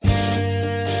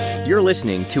You're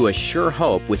listening to A Sure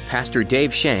Hope with Pastor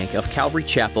Dave Shank of Calvary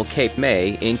Chapel, Cape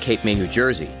May in Cape May, New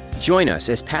Jersey. Join us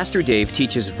as Pastor Dave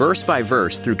teaches verse by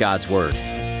verse through God's Word.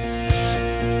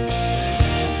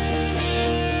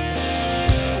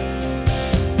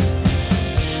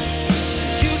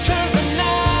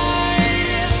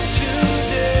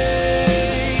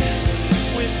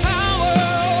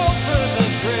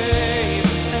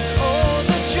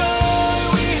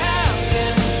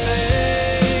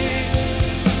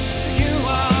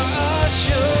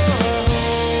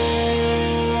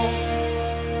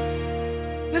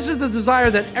 This is the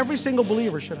desire that every single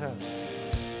believer should have.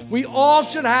 We all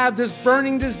should have this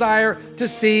burning desire to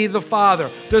see the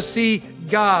Father, to see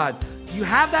God. Do you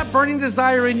have that burning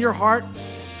desire in your heart?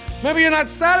 Maybe you're not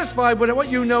satisfied with what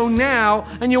you know now,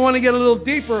 and you want to get a little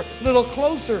deeper, a little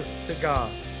closer to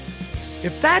God.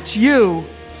 If that's you,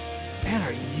 man,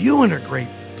 are you in a great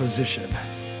position?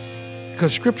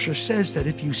 Because Scripture says that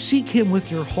if you seek Him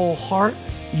with your whole heart,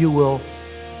 you will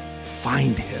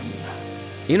find Him.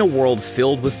 In a world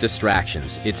filled with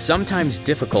distractions, it's sometimes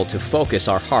difficult to focus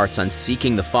our hearts on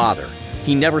seeking the Father.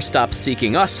 He never stops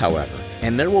seeking us, however,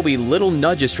 and there will be little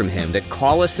nudges from Him that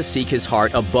call us to seek His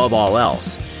heart above all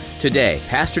else. Today,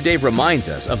 Pastor Dave reminds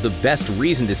us of the best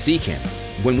reason to seek Him.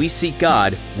 When we seek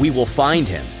God, we will find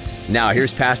Him. Now,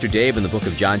 here's Pastor Dave in the book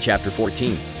of John chapter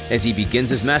 14, as he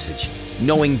begins his message,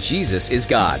 Knowing Jesus is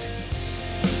God.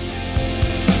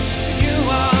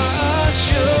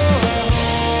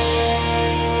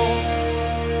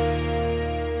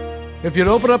 If you'd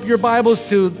open up your Bibles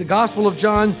to the Gospel of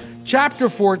John, chapter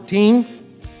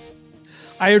 14.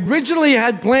 I originally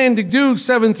had planned to do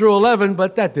 7 through 11,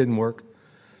 but that didn't work.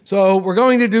 So we're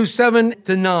going to do 7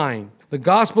 to 9. The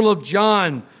Gospel of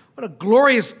John. What a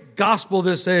glorious gospel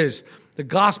this is. The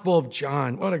Gospel of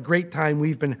John. What a great time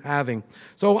we've been having.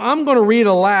 So I'm going to read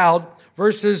aloud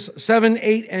verses 7,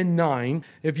 8, and 9.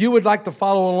 If you would like to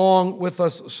follow along with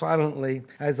us silently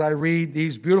as I read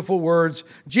these beautiful words.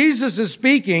 Jesus is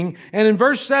speaking, and in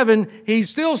verse 7, he's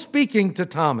still speaking to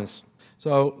Thomas.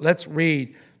 So let's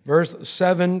read verse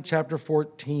 7, chapter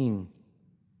 14.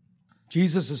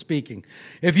 Jesus is speaking.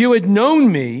 If you had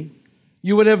known me,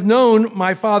 you would have known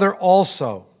my Father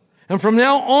also. And from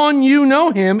now on you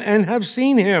know him and have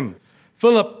seen him.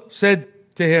 Philip said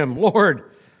to him, Lord,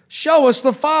 show us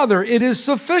the Father. It is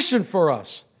sufficient for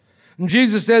us. And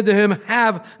Jesus said to him,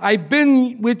 have I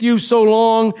been with you so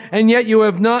long, and yet you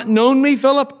have not known me,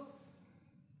 Philip?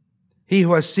 He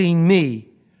who has seen me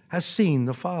has seen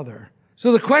the Father.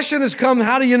 So the question has come,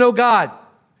 how do you know God?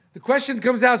 The question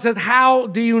comes out and says, how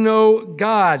do you know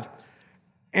God?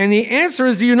 And the answer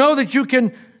is, do you know that you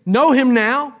can know him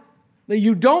now? That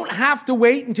you don't have to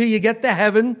wait until you get to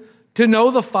heaven to know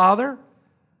the Father?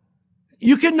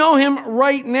 You can know him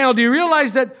right now. Do you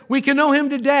realize that we can know him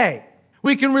today?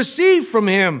 We can receive from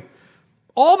him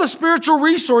all the spiritual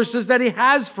resources that he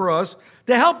has for us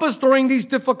to help us during these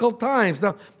difficult times.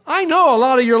 Now, I know a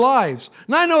lot of your lives,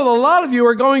 and I know that a lot of you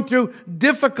are going through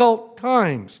difficult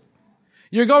times.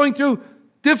 You're going through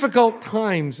difficult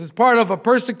times as part of a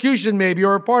persecution maybe,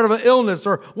 or a part of an illness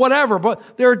or whatever,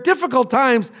 but there are difficult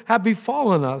times have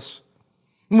befallen us.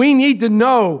 We need to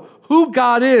know who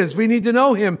God is. We need to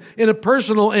know him in a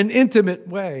personal and intimate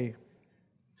way.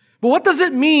 But what does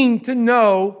it mean to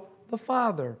know the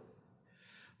Father?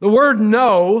 The word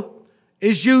know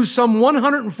is used some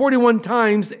 141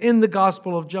 times in the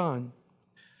Gospel of John.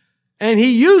 And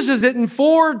he uses it in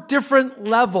 4 different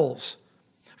levels.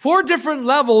 4 different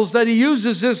levels that he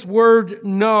uses this word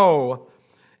know.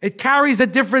 It carries a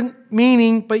different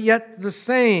meaning, but yet the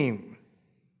same.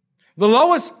 The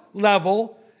lowest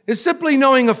level is simply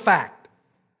knowing a fact.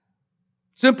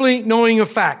 Simply knowing a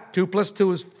fact. 2 plus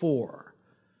 2 is 4.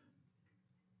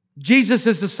 Jesus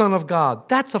is the Son of God.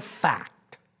 That's a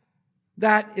fact.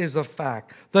 That is a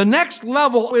fact. The next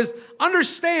level is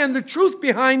understand the truth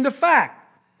behind the fact.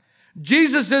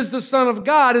 Jesus is the Son of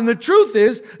God, and the truth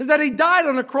is that he died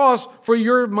on the cross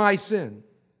for my sin.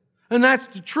 And that's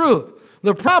the truth.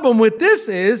 The problem with this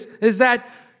is that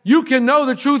you can know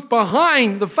the truth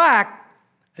behind the fact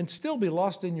and still be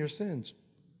lost in your sins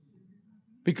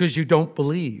because you don't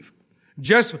believe.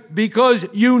 Just because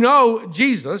you know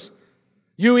Jesus,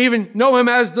 you even know him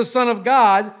as the Son of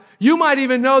God, you might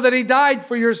even know that he died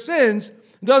for your sins,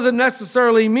 doesn't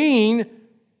necessarily mean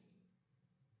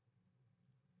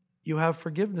you have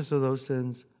forgiveness of those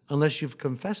sins unless you've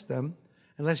confessed them,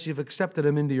 unless you've accepted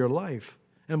him into your life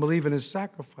and believe in his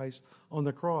sacrifice on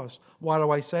the cross. Why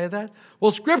do I say that?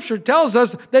 Well, Scripture tells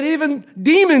us that even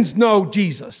demons know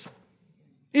Jesus.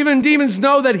 Even demons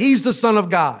know that he's the Son of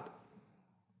God.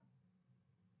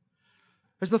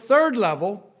 There's the third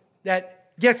level that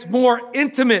gets more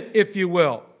intimate, if you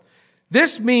will.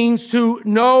 This means to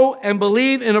know and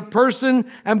believe in a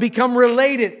person and become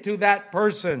related to that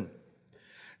person.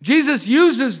 Jesus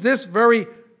uses this very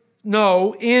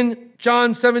know in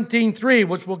John 17:3,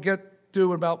 which we'll get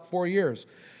to in about 4 years.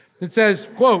 It says,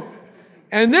 quote,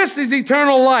 "And this is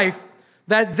eternal life,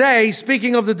 that they,"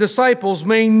 speaking of the disciples,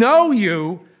 "may know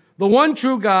you, the one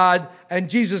true God, and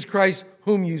Jesus Christ,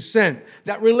 whom you sent."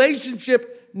 That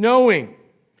relationship knowing.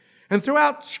 And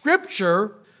throughout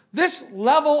Scripture, this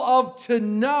level of to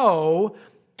know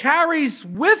carries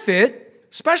with it,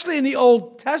 especially in the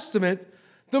Old Testament,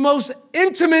 the most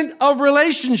intimate of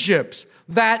relationships,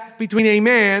 that between a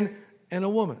man and a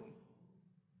woman.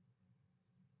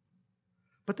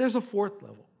 But there's a fourth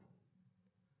level,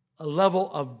 a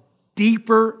level of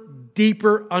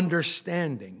deeper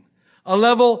understanding, a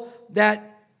level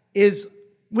that is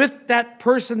with that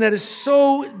person that is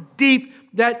so deep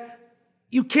that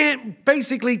you can't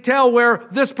basically tell where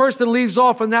this person leaves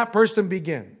off and that person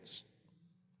begins.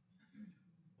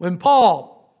 When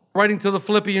Paul, writing to the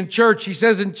Philippian church, he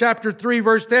says in chapter 3,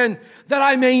 verse 10, that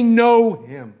I may know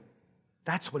him.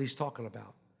 That's what he's talking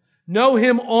about. Know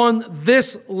him on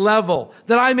this level,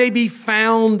 that I may be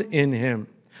found in him,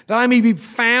 that I may be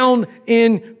found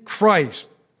in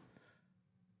Christ.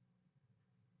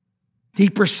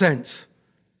 Deeper sense.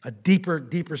 A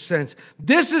deeper sense.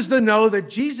 This is the know that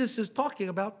Jesus is talking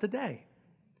about today.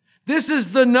 This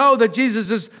is the know that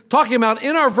Jesus is talking about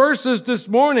in our verses this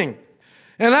morning.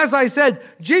 And as I said,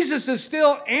 Jesus is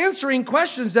still answering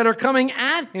questions that are coming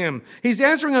at him. He's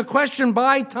answering a question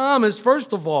by Thomas,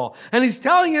 first of all. And he's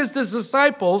telling his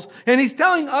disciples, and he's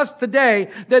telling us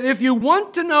today, that if you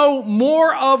want to know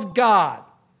more of God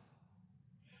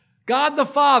the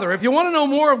Father, if you want to know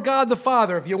more of God the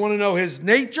Father, if you want to know his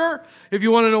nature, if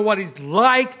you want to know what he's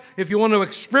like, if you want to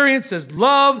experience his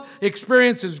love,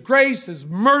 experience his grace, his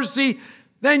mercy,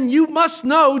 then you must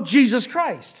know Jesus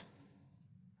Christ.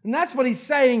 And that's what he's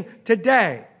saying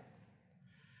today.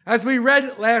 As we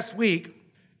read last week,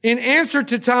 in answer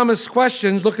to Thomas'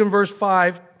 questions, look in verse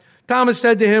 5, Thomas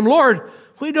said to him, "Lord,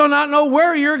 we do not know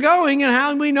where you're going and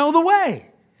how we know the way."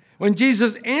 When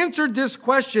Jesus answered this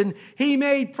question, he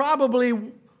made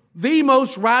probably the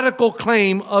most radical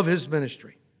claim of his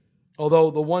ministry.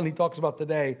 Although the one he talks about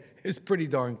today is pretty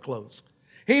darn close.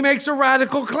 He makes a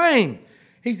radical claim.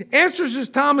 He answers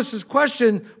Thomas's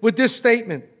question with this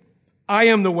statement: I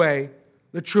am the way,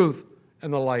 the truth,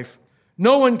 and the life.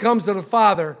 No one comes to the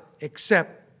Father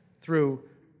except through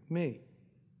me.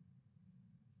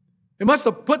 It must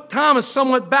have put Thomas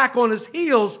somewhat back on his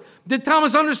heels. Did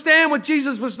Thomas understand what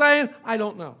Jesus was saying? I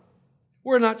don't know.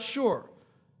 We're not sure.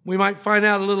 We might find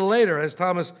out a little later as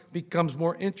Thomas becomes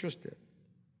more interested.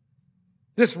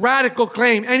 This radical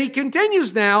claim. And he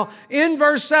continues now in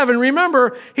verse 7.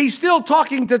 Remember, he's still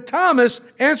talking to Thomas,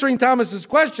 answering Thomas's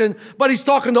question, but he's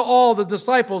talking to all the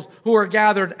disciples who are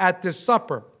gathered at this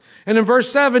supper. And in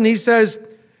verse 7, he says,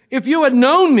 "If you had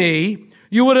known me,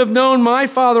 you would have known my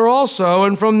Father also,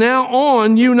 and from now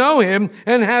on you know him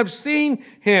and have seen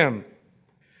him."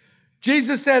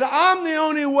 Jesus said, I'm the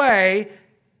only way,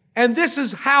 and this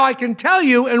is how I can tell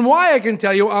you, and why I can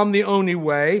tell you I'm the only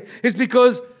way, is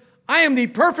because I am the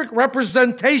perfect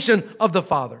representation of the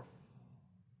Father.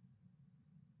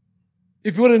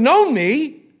 If you would have known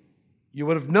me, you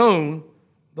would have known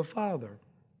the Father.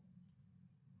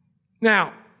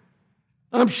 Now,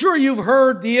 I'm sure you've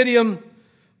heard the idiom,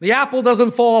 the apple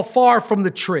doesn't fall far from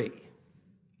the tree.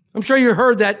 I'm sure you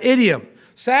heard that idiom.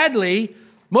 Sadly,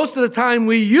 most of the time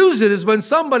we use it is when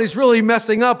somebody's really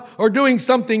messing up or doing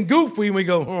something goofy, and we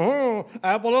go,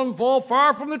 apple doesn't fall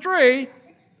far from the tree.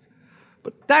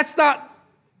 But that's not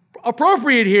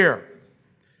appropriate here,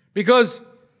 because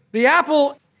the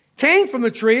apple came from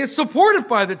the tree, it's supported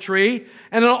by the tree,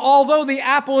 and although the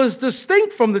apple is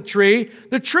distinct from the tree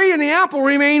and the apple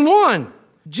remain one.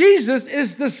 Jesus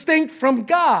is distinct from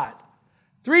God.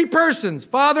 3 persons,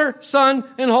 Father, Son,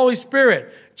 and Holy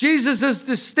Spirit. Jesus is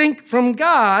distinct from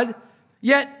God,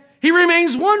 yet he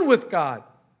remains one with God.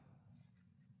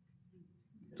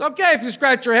 It's okay if you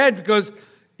scratch your head because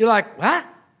you're like, what?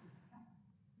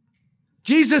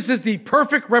 Jesus is the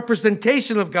perfect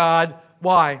representation of God.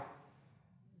 Why?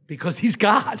 Because he's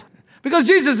God. Because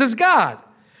Jesus is God.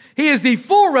 He is the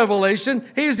full revelation.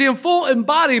 He is the full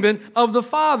embodiment of the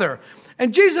Father.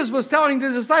 And Jesus was telling the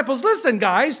disciples, listen,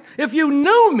 guys, if you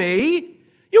knew me,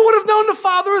 you would have known the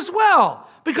Father as well,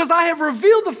 because I have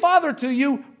revealed the Father to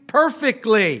you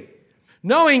perfectly.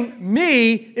 Knowing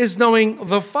me is knowing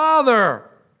the Father.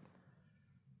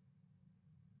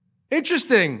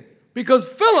 Interesting, because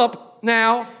Philip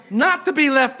now, not to be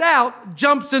left out,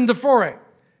 jumps into foray.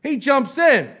 He jumps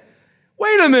in.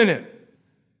 Wait a minute.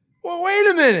 Well, wait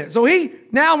a minute. So he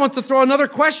now wants to throw another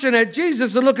question at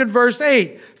Jesus, and look at verse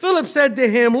 8. Philip said to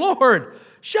him, Lord,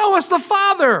 show us the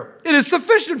Father. It is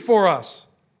sufficient for us.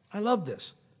 I love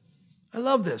this. I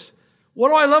love this. What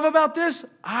do I love about this?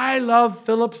 I love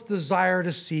Philip's desire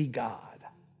to see God.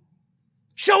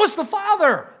 Show us the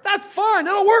Father. That's fine.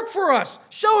 It'll work for us.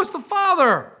 Show us the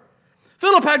Father.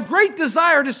 Philip had great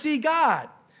desire to see God.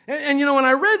 And when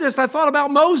I read this, I thought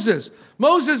about Moses.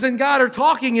 Moses and God are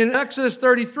talking in Exodus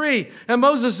 33. And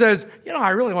Moses says, I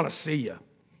really want to see you.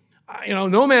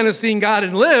 No man has seen God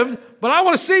and lived, but I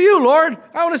want to see you, Lord.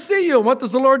 I want to see you. And what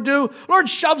does the Lord do? Lord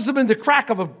shoves him in the crack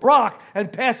of a rock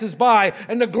and passes by,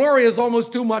 and the glory is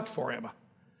almost too much for him.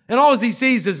 And all he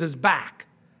sees is his back,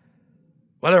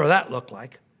 whatever that looked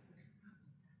like.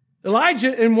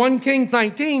 Elijah in 1 Kings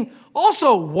 19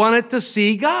 also wanted to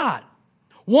see God.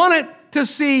 Wanted to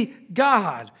see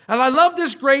God. And I love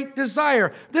this great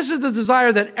desire. This is the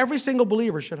desire that every single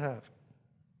believer should have.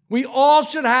 We all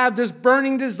should have this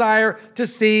burning desire to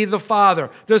see the Father,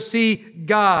 to see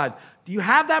God. Do you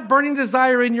have that burning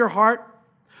desire in your heart?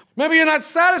 Maybe you're not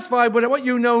satisfied with what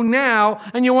you know now,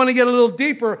 and you want to get a little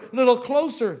deeper, a little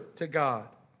closer to God.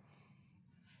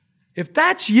 If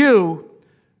that's you,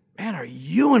 man, are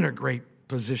you in a great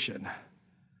position?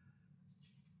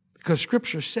 Because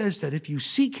Scripture says that if you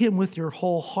seek Him with your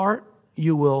whole heart,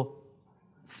 you will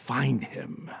find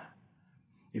Him.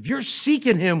 If you're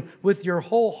seeking Him with your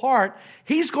whole heart,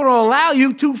 He's going to allow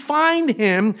you to find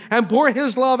Him and pour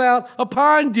His love out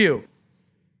upon you.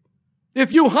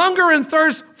 If you hunger and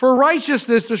thirst for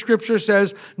righteousness, the Scripture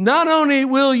says, not only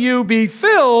will you be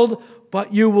filled,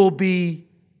 but you will be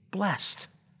blessed.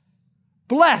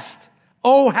 Blessed.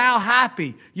 Oh, how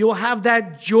happy. You will have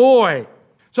that joy.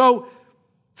 So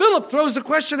Philip throws the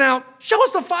question out, show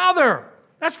us the Father.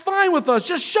 That's fine with us.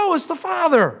 Just show us the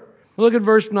Father. Look at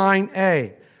verse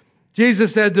 9a.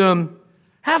 Jesus said to him,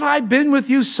 have I been with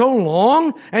you so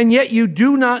long, and yet you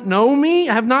do not know me?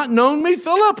 Have not known me,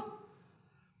 Philip?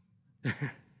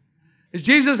 Is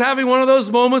Jesus having one of those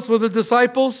moments with the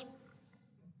disciples?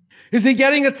 Is he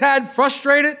getting a tad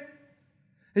frustrated?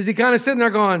 Is he kind of sitting there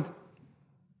going,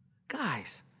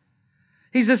 guys,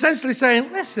 he's essentially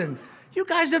saying, listen, you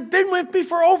guys have been with me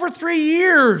for over 3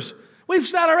 years. We've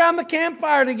sat around the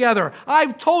campfire together.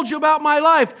 I've told you about my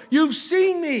life. You've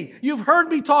seen me. You've heard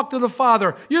me talk to the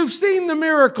Father. You've seen the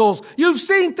miracles. You've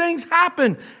seen things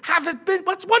happen. Have it been?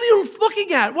 What are you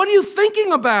looking at? What are you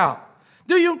thinking about?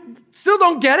 Do you still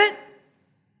don't get it?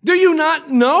 Do you not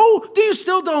know? Do you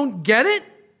still don't get it?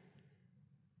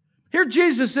 Here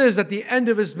Jesus is at the end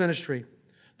of his ministry.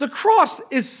 The cross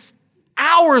is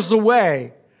hours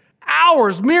away.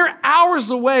 Mere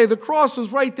hours away. The cross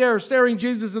is right there staring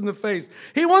Jesus in the face.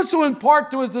 He wants to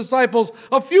impart to his disciples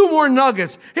a few more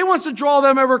nuggets. He wants to draw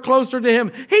them ever closer to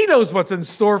him. He knows what's in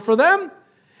store for them.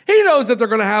 He knows that they're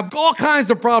going to have all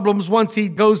kinds of problems once he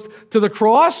goes to the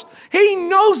cross. He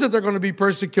knows that they're going to be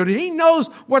persecuted. He knows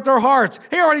what their hearts.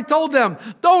 He already told them,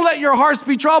 don't let your hearts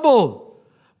be troubled.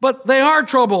 But they are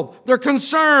troubled. They're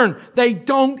concerned. They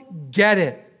don't get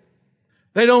it.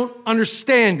 They don't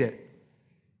understand it.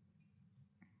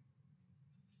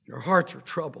 Your hearts are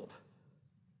troubled.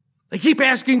 They keep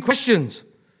asking questions.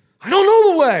 I don't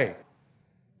know the way.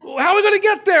 How are we going to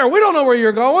get there? We don't know where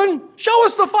you're going. Show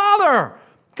us the Father.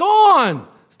 Go on.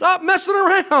 Stop messing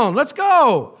around. Let's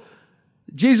go.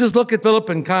 Jesus looked at Philip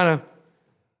and kind of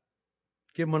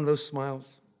gave him one of those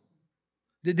smiles.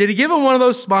 Did he give him one of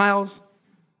those smiles?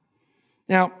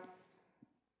 Now,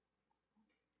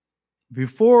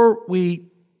 before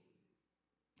we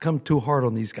come too hard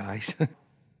on these guys,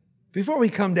 before we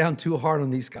come down too hard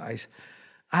on these guys,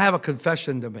 I have a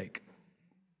confession to make.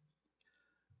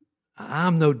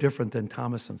 I'm no different than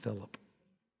Thomas and Philip.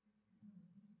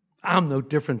 I'm no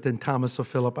different than Thomas or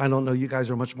Philip. I don't know, you guys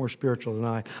are much more spiritual than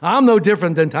I. I'm no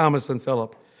different than Thomas and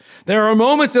Philip. There are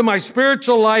moments in my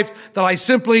spiritual life that I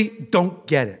simply don't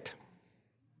get it.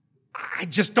 I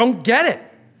just don't get it.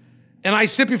 And I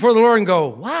sit before the Lord and go,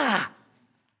 wow,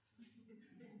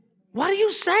 what are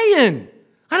you saying?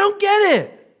 I don't get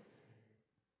it.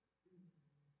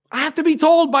 I have to be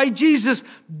told by Jesus,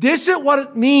 this is what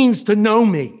it means to know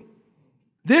me.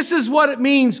 This is what it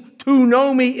means to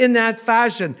know me in that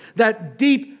fashion, that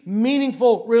deep,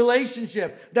 meaningful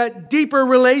relationship, that deeper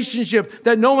relationship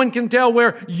that no one can tell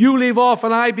where you leave off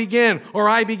and I begin, or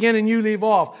I begin and you leave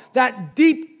off. That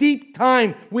deep, deep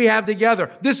time we have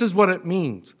together. This is what it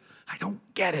means. I don't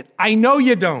get it. I know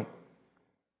you don't.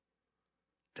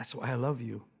 That's why I love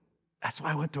you. That's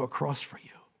why I went to a cross for you.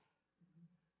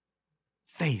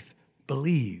 Faith,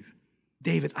 believe.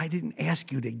 David, I didn't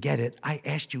ask you to get it. I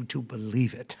asked you to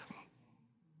believe it.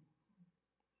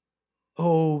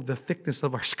 Oh, the thickness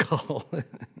of our skull.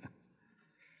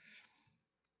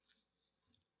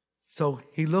 So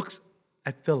he looks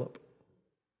at Philip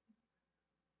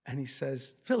and he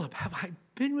says, Philip, have I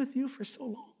been with you for so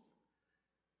long?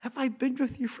 Have I been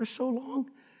with you for so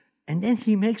long? And then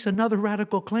he makes another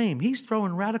radical claim. He's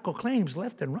throwing radical claims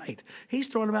left and right. He's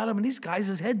throwing about him, and these guys,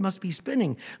 his head must be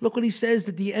spinning. Look what he says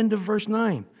at the end of verse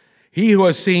 9. He who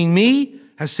has seen me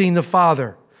has seen the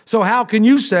Father. So how can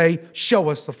you say, show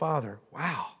us the Father?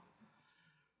 Wow.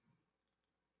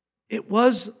 It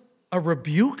was a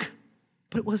rebuke,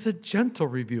 but it was a gentle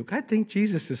rebuke. I think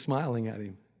Jesus is smiling at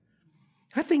him.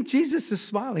 I think Jesus is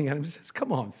smiling at him and says,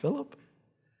 come on, Philip.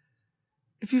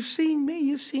 If you've seen me,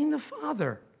 you've seen the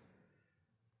Father.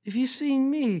 If you've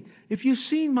seen me, if you've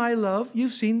seen my love,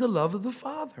 you've seen the love of the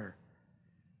Father.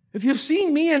 If you've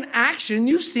seen me in action,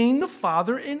 you've seen the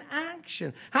Father in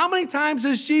action. How many times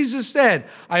has Jesus said,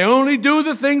 I only do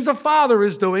the things the Father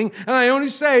is doing, and I only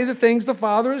say the things the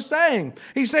Father is saying?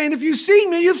 He's saying, if you've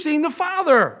seen me, you've seen the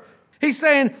Father. He's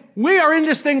saying, we are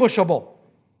indistinguishable.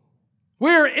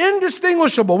 We are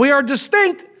indistinguishable. We are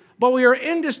distinct, but we are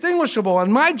indistinguishable.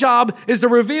 And my job is to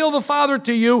reveal the Father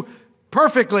to you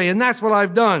perfectly, and that's what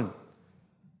I've done. Do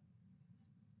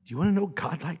you want to know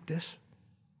God like this?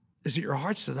 Is it your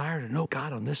heart's desire to know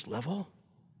God on this level?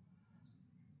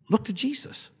 Look to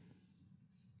Jesus.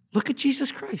 Look at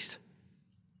Jesus Christ.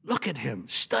 Look at him,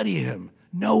 study him,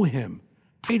 know him,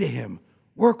 pray to him,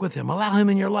 work with him, allow him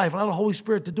in your life, allow the Holy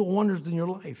Spirit to do wonders in your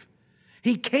life.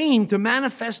 He came to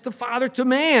manifest the Father to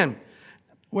man.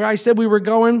 Where I said we were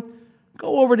going,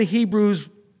 go over to Hebrews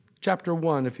chapter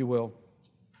 1, if you will.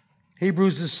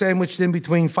 Hebrews is sandwiched in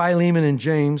between Philemon and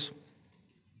James.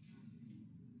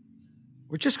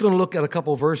 We're just going to look at a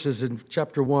couple verses in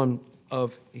chapter 1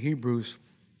 of Hebrews.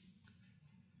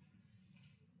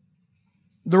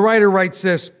 The writer writes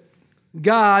this,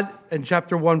 God, in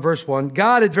chapter 1, verse 1,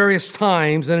 God at various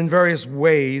times and in various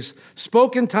ways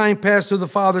spoke in time past to the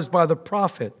fathers by the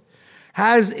prophet,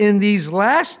 has in these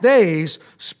last days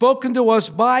spoken to us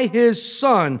by his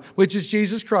Son, which is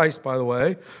Jesus Christ, by the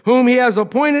way, whom he has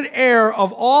appointed heir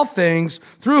of all things,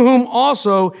 through whom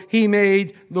also he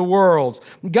made the worlds.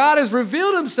 God has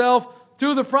revealed himself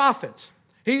through the prophets.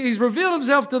 He's revealed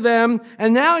himself to them,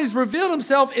 and now he's revealed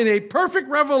himself in a perfect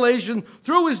revelation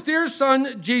through his dear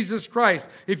Son, Jesus Christ.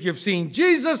 If you've seen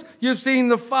Jesus, you've seen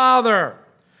the Father.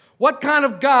 What kind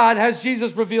of God has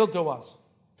Jesus revealed to us?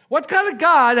 What kind of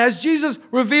God has Jesus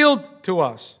revealed to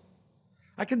us?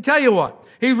 I can tell you what.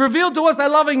 He revealed to us a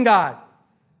loving God,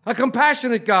 a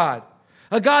compassionate God,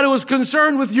 a God who is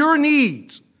concerned with your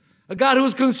needs, a God who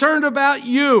is concerned about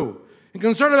you and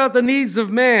concerned about the needs of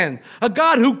man, a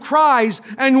God who cries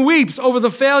and weeps over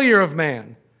the failure of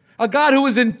man, a God who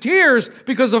is in tears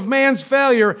because of man's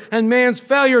failure and man's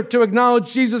failure to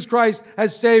acknowledge Jesus Christ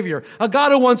as Savior, a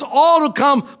God who wants all to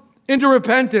come into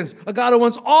repentance, a God who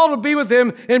wants all to be with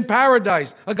him in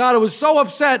paradise, a God who is so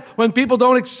upset when people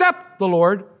don't accept the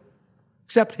Lord,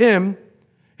 accept him,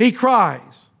 he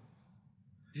cries.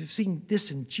 If you've seen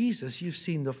this in Jesus, you've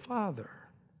seen the Father.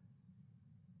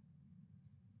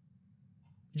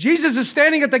 Jesus is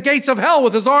standing at the gates of hell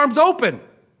with his arms open,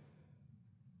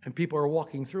 and people are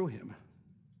walking through him.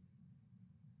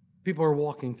 People are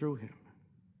walking through him.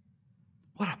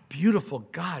 What a beautiful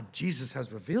God Jesus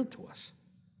has revealed to us.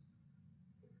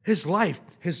 His life,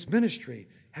 his ministry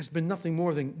has been nothing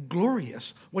more than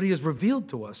glorious, what he has revealed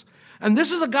to us. And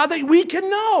this is a God that we can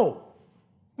know.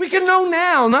 We can know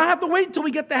now, not have to wait until we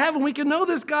get to heaven. We can know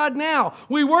this God now.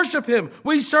 We worship him.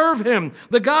 We serve him.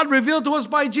 The God revealed to us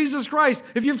by Jesus Christ.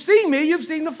 If you've seen me, you've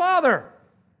seen the Father.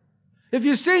 If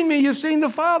you've seen me, you've seen the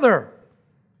Father.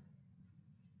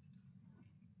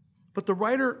 But the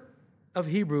writer of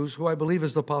Hebrews, who I believe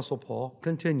is the Apostle Paul,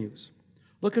 continues.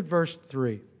 Look at verse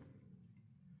 3.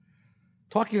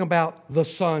 Talking about the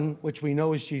Son, which we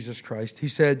know is Jesus Christ, he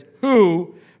said,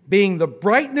 who, being the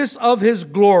brightness of his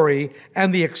glory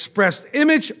and the expressed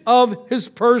image of his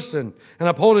person, and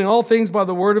upholding all things by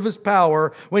the word of his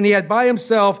power, when he had by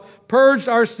himself purged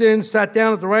our sins, sat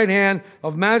down at the right hand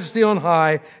of majesty on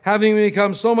high, having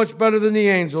become so much better than the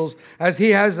angels, as he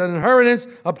has an inheritance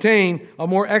obtained a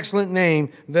more excellent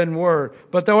name than word.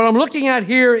 But what I'm looking at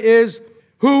here is,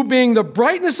 who being the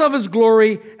brightness of his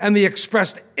glory and the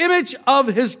expressed image of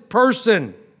his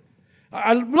person.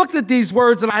 I looked at these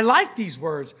words and I like these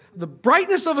words. The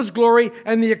brightness of his glory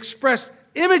and the expressed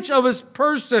image of his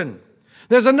person.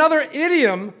 There's another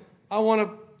idiom I want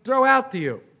to throw out to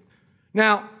you.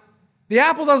 Now, the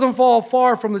apple doesn't fall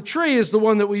far from the tree is the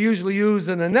one that we usually use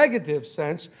in a negative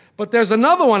sense, but there's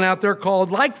another one out there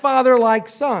called like father, like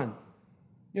son.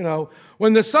 You know,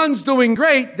 when the son's doing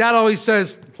great, dad always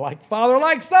says, like father,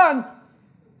 like son.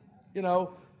 You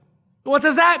know, what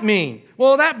does that mean?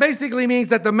 Well, that basically means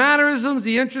that the mannerisms,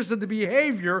 the interests, and the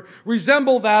behavior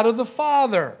resemble that of the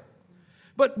father.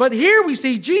 But here we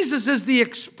see Jesus is the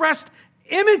expressed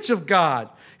image of God.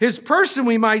 His person,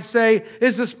 we might say,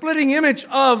 is the splitting image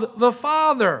of the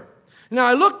Father. Now,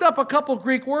 I looked up a couple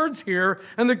Greek words here,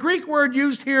 and the Greek word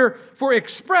used here for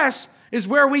express is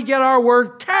where we get our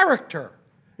word character.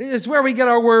 It's where we get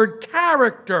our word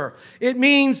character. It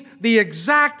means the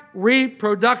exact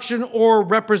reproduction or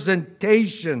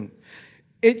representation.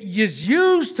 It is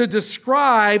used to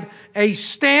describe a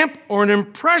stamp or an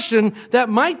impression that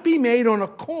might be made on a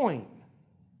coin.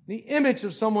 The image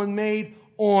of someone made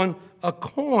on a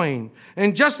coin.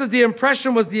 And just as the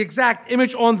impression was the exact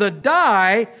image on the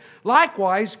die,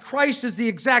 likewise, Christ is the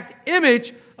exact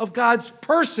image of God's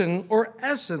person or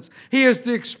essence. He is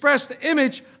the expressed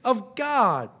image of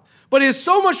God. But he is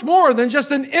so much more than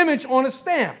just an image on a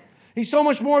stamp. He's so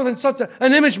much more than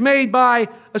an image made by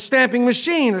a stamping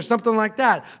machine or something like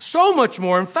that. So much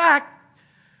more. In fact,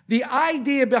 the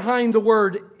idea behind the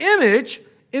word image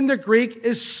in the Greek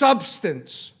is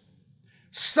substance.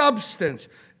 Substance.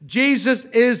 Jesus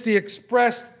is the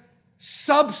expressed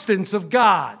substance of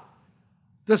God.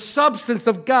 The substance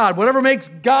of God. Whatever makes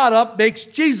God up makes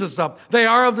Jesus up. They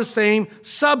are of the same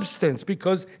substance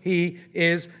because he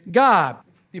is God.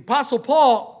 The Apostle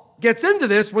Paul gets into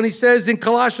this when he says in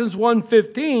Colossians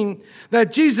 1:15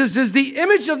 that Jesus is the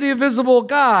image of the invisible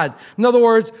God. In other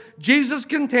words, Jesus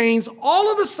contains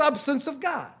all of the substance of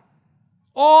God.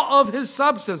 All of his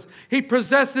substance. He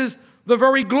possesses the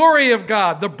very glory of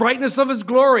God, the brightness of his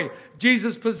glory.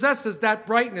 Jesus possesses that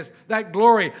brightness, that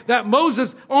glory, that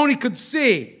Moses only could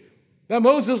see, that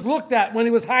Moses looked at when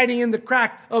he was hiding in the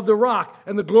crack of the rock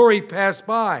and the glory passed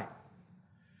by.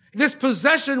 This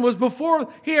possession was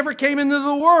before he ever came into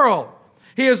the world.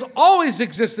 He has always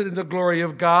existed in the glory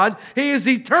of God. He is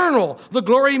eternal. The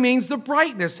glory means the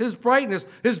brightness, his brilliance,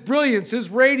 his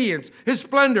radiance, his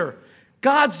splendor.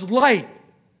 God's light,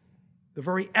 the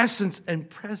very essence and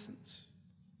presence.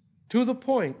 To the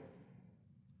point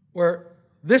where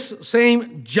this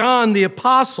same John the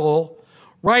Apostle,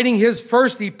 writing his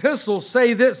first epistle,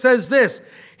 says this,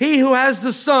 "He who has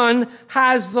the Son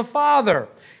has the Father.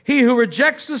 He who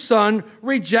rejects the Son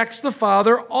rejects the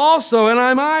Father also, and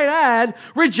I might add,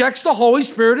 rejects the Holy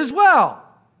Spirit as well."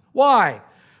 Why?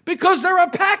 Because they're a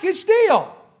package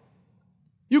deal.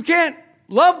 You can't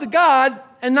love the God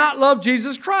and not love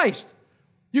Jesus Christ.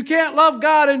 You can't love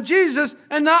God and Jesus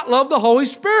and not love the Holy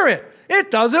Spirit.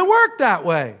 It doesn't work that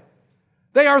way.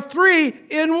 They are three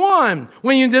in one.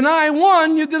 When you deny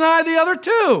one, you deny the other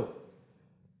two.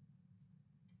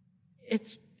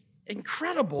 It's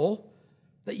incredible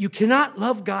that you cannot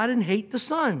love God and hate the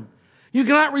Son. You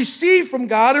cannot receive from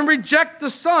God and reject the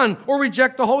Son or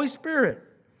reject the Holy Spirit.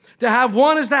 To have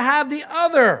one is to have the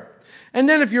other. And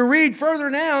then if you read further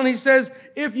down, he says,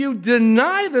 if you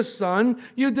deny the Son,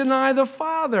 you deny the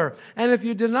Father. And if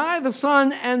you deny the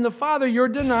Son and the Father, you're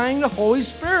denying the Holy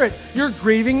Spirit. You're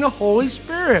grieving the Holy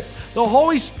Spirit. The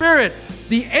Holy Spirit,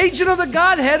 the agent of the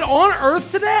Godhead on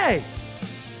earth today.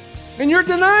 And you're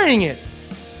denying it.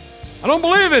 I don't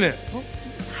believe in it. Well,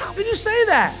 how can you say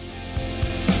that?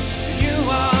 You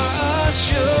are a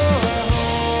sure hope.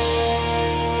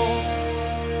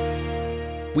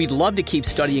 We'd love to keep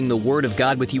studying the Word of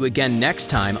God with you again next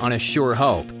time on A Sure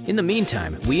Hope. In the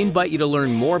meantime, we invite you to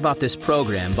learn more about this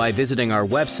program by visiting our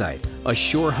website,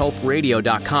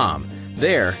 ASureHopeRadio.com.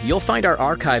 There, you'll find our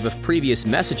archive of previous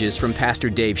messages from Pastor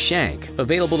Dave Shank,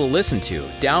 available to listen to,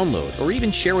 download, or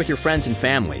even share with your friends and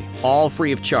family, all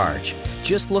free of charge.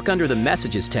 Just look under the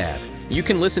Messages tab. You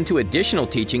can listen to additional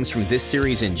teachings from this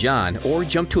series in John or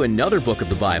jump to another book of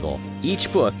the Bible.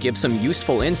 Each book gives some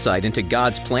useful insight into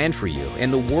God's plan for you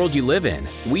and the world you live in.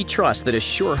 We trust that A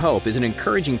Sure Hope is an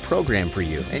encouraging program for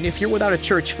you, and if you're without a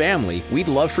church family, we'd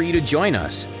love for you to join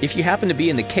us. If you happen to be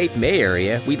in the Cape May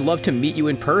area, we'd love to meet you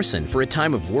in person for a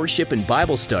time of worship and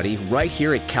Bible study right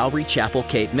here at Calvary Chapel,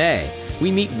 Cape May.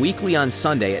 We meet weekly on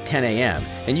Sunday at 10 a.m.,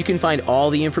 and you can find all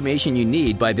the information you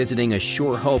need by visiting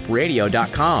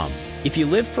ASureHopeRadio.com. If you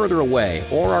live further away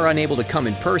or are unable to come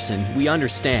in person, we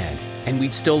understand. And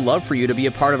we'd still love for you to be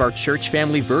a part of our church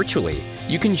family virtually.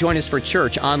 You can join us for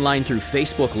church online through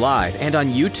Facebook Live and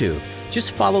on YouTube.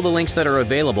 Just follow the links that are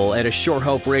available at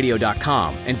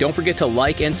ASureHopeRadio.com. And don't forget to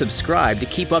like and subscribe to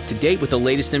keep up to date with the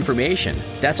latest information.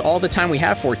 That's all the time we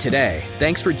have for today.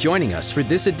 Thanks for joining us for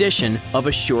this edition of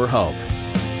A Sure Hope.